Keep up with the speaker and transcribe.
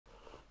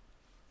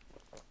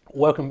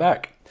Welcome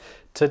back.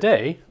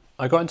 Today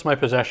I got into my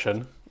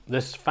possession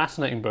this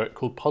fascinating book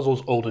called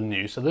Puzzles Old and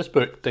New. So this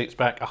book dates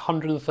back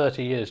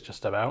 130 years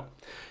just about.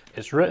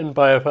 It's written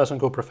by a person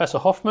called Professor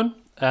Hoffman,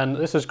 and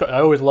I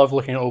always love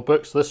looking at old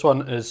books. This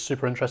one is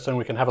super interesting.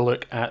 We can have a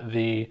look at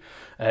the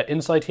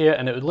inside here,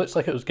 and it looks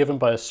like it was given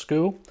by a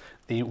school,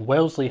 the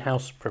Wellesley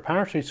House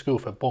Preparatory School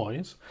for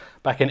Boys,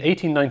 back in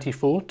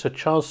 1894 to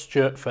Charles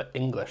Sturt for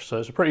English. So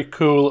it's a pretty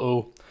cool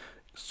little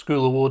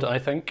school award, I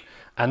think.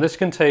 And this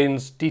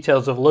contains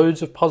details of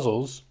loads of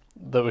puzzles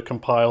that were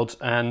compiled,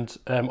 and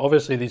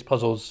obviously these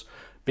puzzles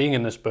being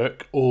in this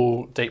book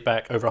all date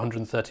back over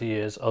 130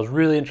 years. I was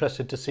really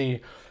interested to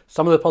see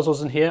some of the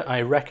puzzles in here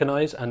I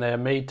recognise, and they are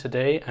made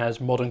today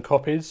as modern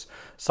copies.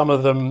 Some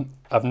of them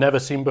I've never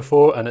seen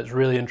before, and it's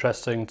really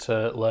interesting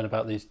to learn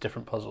about these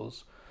different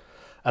puzzles.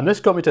 And this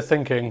got me to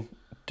thinking,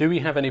 do we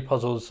have any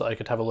puzzles that I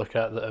could have a look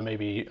at that are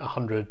maybe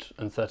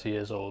 130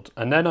 years old?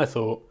 And then I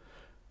thought,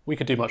 we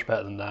could do much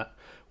better than that.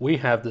 We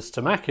have the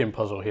Stomachion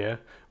puzzle here,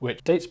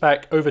 which dates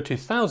back over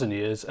 2,000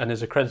 years and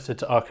is accredited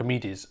to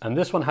Archimedes. And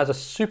this one has a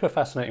super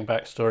fascinating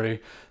backstory,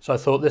 so I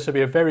thought this would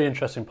be a very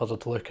interesting puzzle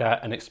to look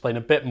at and explain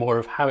a bit more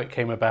of how it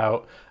came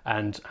about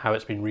and how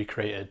it's been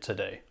recreated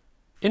today.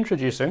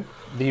 Introducing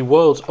the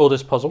world's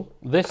oldest puzzle.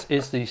 This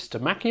is the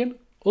Stomachion,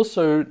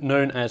 also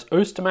known as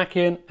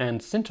Stomachion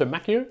and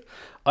Stomachion.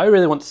 I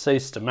really want to say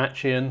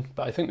Stomachion,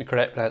 but I think the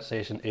correct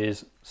pronunciation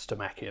is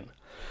Stomachion.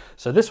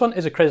 So this one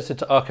is accredited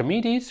to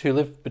Archimedes, who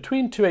lived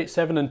between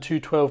 287 and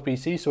 212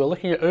 BC, so we're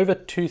looking at over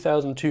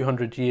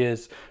 2,200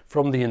 years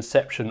from the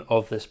inception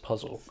of this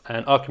puzzle.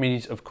 And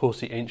Archimedes, of course,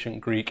 the ancient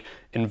Greek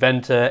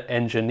inventor,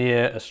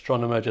 engineer,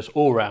 astronomer, just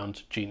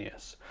all-round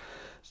genius.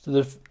 So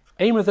the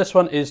aim of this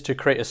one is to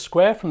create a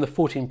square from the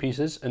 14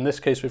 pieces. In this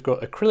case, we've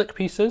got acrylic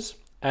pieces,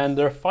 and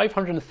there are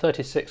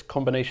 536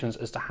 combinations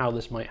as to how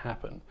this might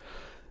happen.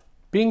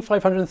 Being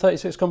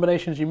 536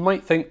 combinations, you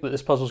might think that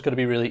this puzzle is going to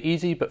be really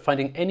easy, but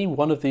finding any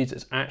one of these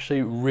is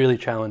actually really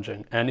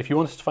challenging. And if you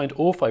wanted to find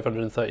all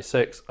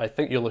 536, I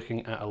think you're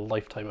looking at a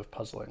lifetime of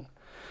puzzling.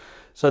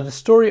 So the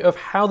story of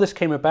how this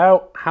came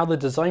about, how the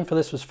design for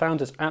this was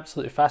found, is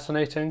absolutely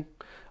fascinating.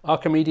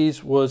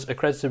 Archimedes was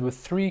accredited with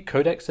 3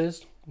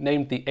 codexes,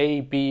 named the A,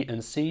 B,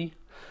 and C.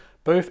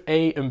 Both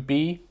A and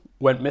B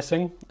went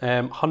missing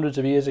hundreds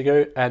of years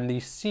ago, and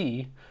the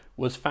C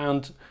was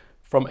found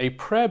from a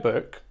prayer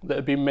book that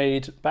had been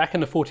made back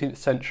in the 14th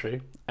century,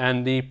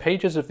 and the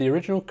pages of the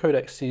original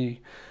Codex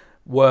C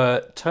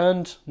were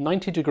turned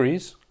 90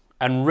 degrees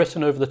and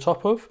written over the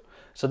top of.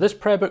 So this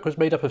prayer book was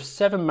made up of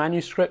 7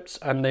 manuscripts,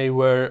 and they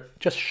were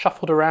just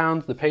shuffled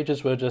around. The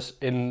pages were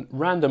just in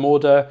random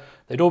order.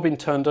 They'd all been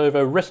turned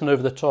over, written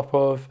over the top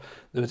of.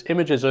 There was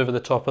images over the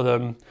top of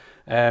them.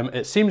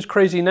 It seems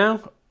crazy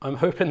now. I'm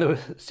hoping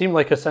it seemed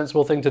like a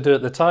sensible thing to do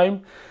at the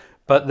time.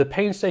 But the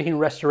painstaking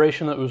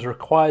restoration that was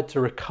required to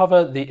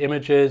recover the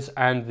images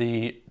and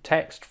the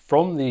text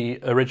from the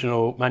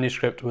original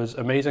manuscript was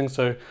amazing.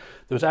 So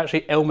there was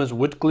actually Elmer's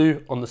wood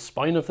glue on the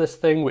spine of this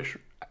thing, which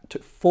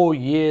took 4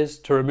 years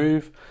to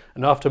remove.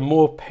 And after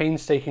more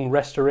painstaking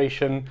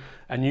restoration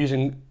and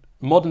using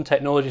modern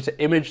technology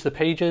to image the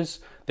pages,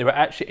 they were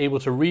actually able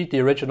to read the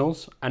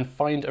originals and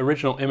find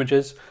original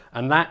images.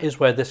 And that is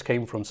where this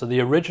came from. So the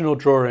original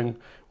drawing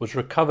was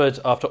recovered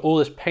after all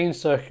this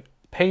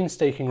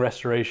painstaking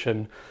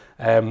restoration,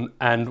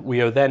 and we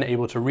are then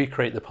able to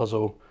recreate the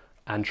puzzle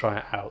and try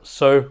it out.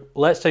 So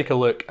let's take a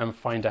look and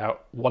find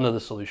out one of the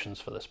solutions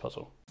for this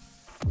puzzle.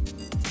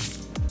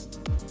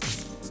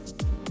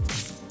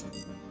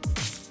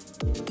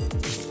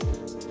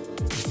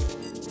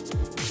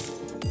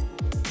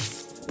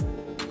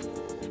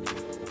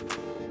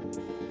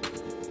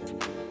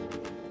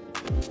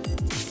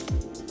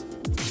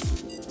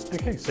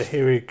 Okay, so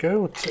here we go.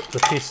 We'll tip the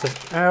pieces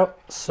out.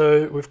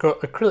 So we've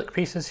got acrylic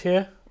pieces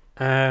here,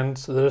 and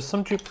so there's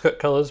some duplicate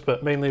colors,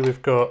 but mainly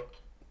we've got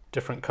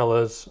different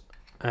colors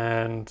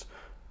and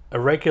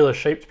irregular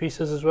shaped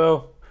pieces as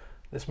well.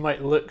 This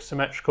might look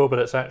symmetrical, but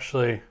it's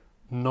actually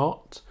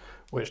not,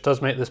 which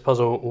does make this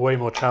puzzle way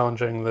more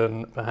challenging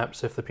than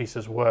perhaps if the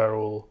pieces were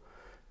all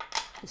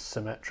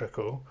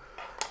symmetrical.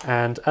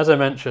 And as I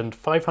mentioned,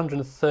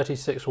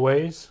 536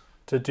 ways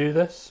to do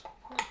this,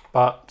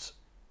 but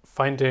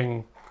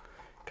finding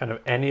kind of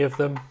any of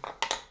them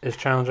is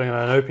challenging. And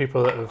I know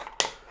people that have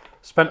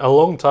spent a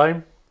long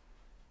time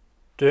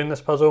doing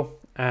this puzzle,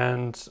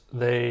 and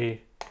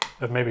they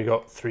have maybe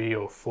got 3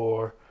 or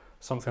 4,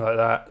 something like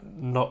that,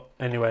 not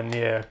anywhere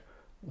near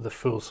the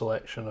full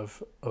selection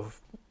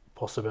of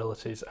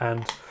possibilities.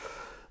 And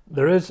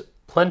there is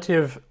plenty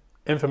of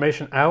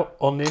information out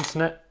on the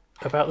internet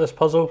about this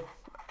puzzle.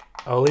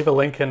 I'll leave a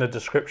link in the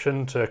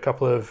description to a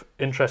couple of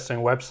interesting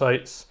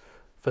websites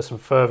for some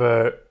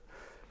further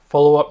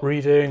follow-up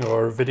reading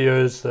or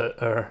videos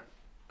that are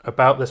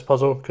about this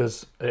puzzle,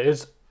 because it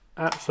is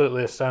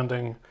absolutely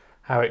astounding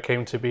how it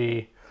came to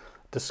be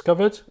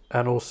discovered,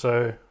 and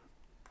also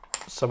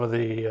some of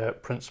the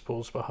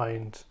principles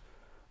behind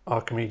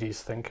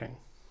Archimedes' thinking.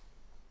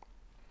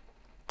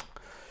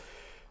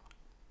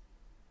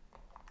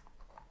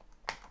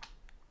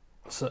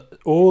 So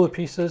all the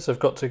pieces have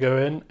got to go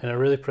in a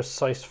really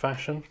precise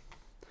fashion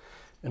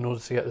in order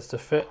to get this to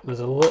fit. There's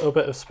a little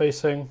bit of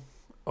spacing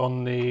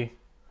on the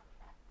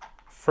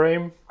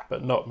frame,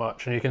 but not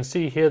much. And you can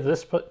see here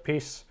this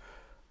piece,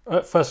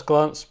 at first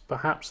glance,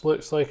 perhaps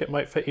looks like it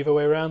might fit either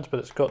way around,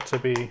 but it's got to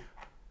be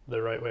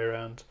the right way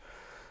around.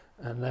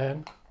 And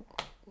then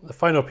the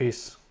final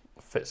piece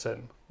fits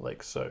in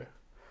like so.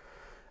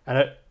 And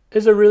it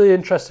is a really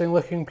interesting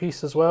looking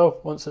piece as well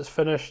once it's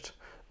finished.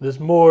 There's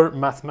more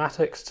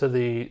mathematics to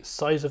the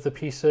size of the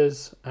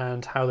pieces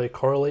and how they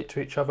correlate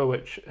to each other,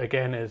 which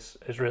again is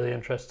really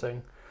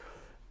interesting.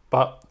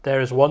 But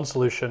there is one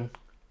solution,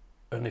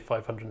 only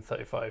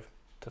 535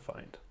 to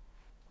find.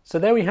 So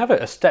there we have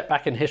it, a step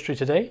back in history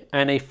today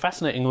and a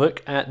fascinating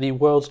look at the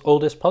world's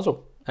oldest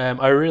puzzle.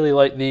 I really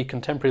like the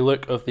contemporary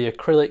look of the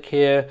acrylic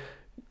here,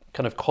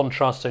 kind of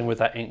contrasting with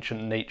that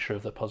ancient nature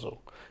of the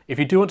puzzle. If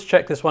you do want to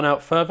check this one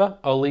out further,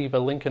 I'll leave a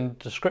link in the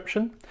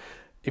description.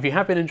 If you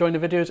have been enjoying the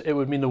videos, it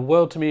would mean the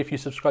world to me if you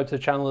subscribe to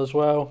the channel as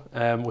well.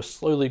 We're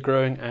slowly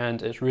growing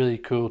and it's really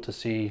cool to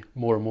see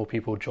more and more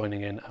people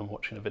joining in and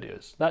watching the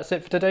videos. That's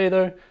it for today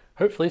though.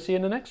 Hopefully see you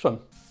in the next one.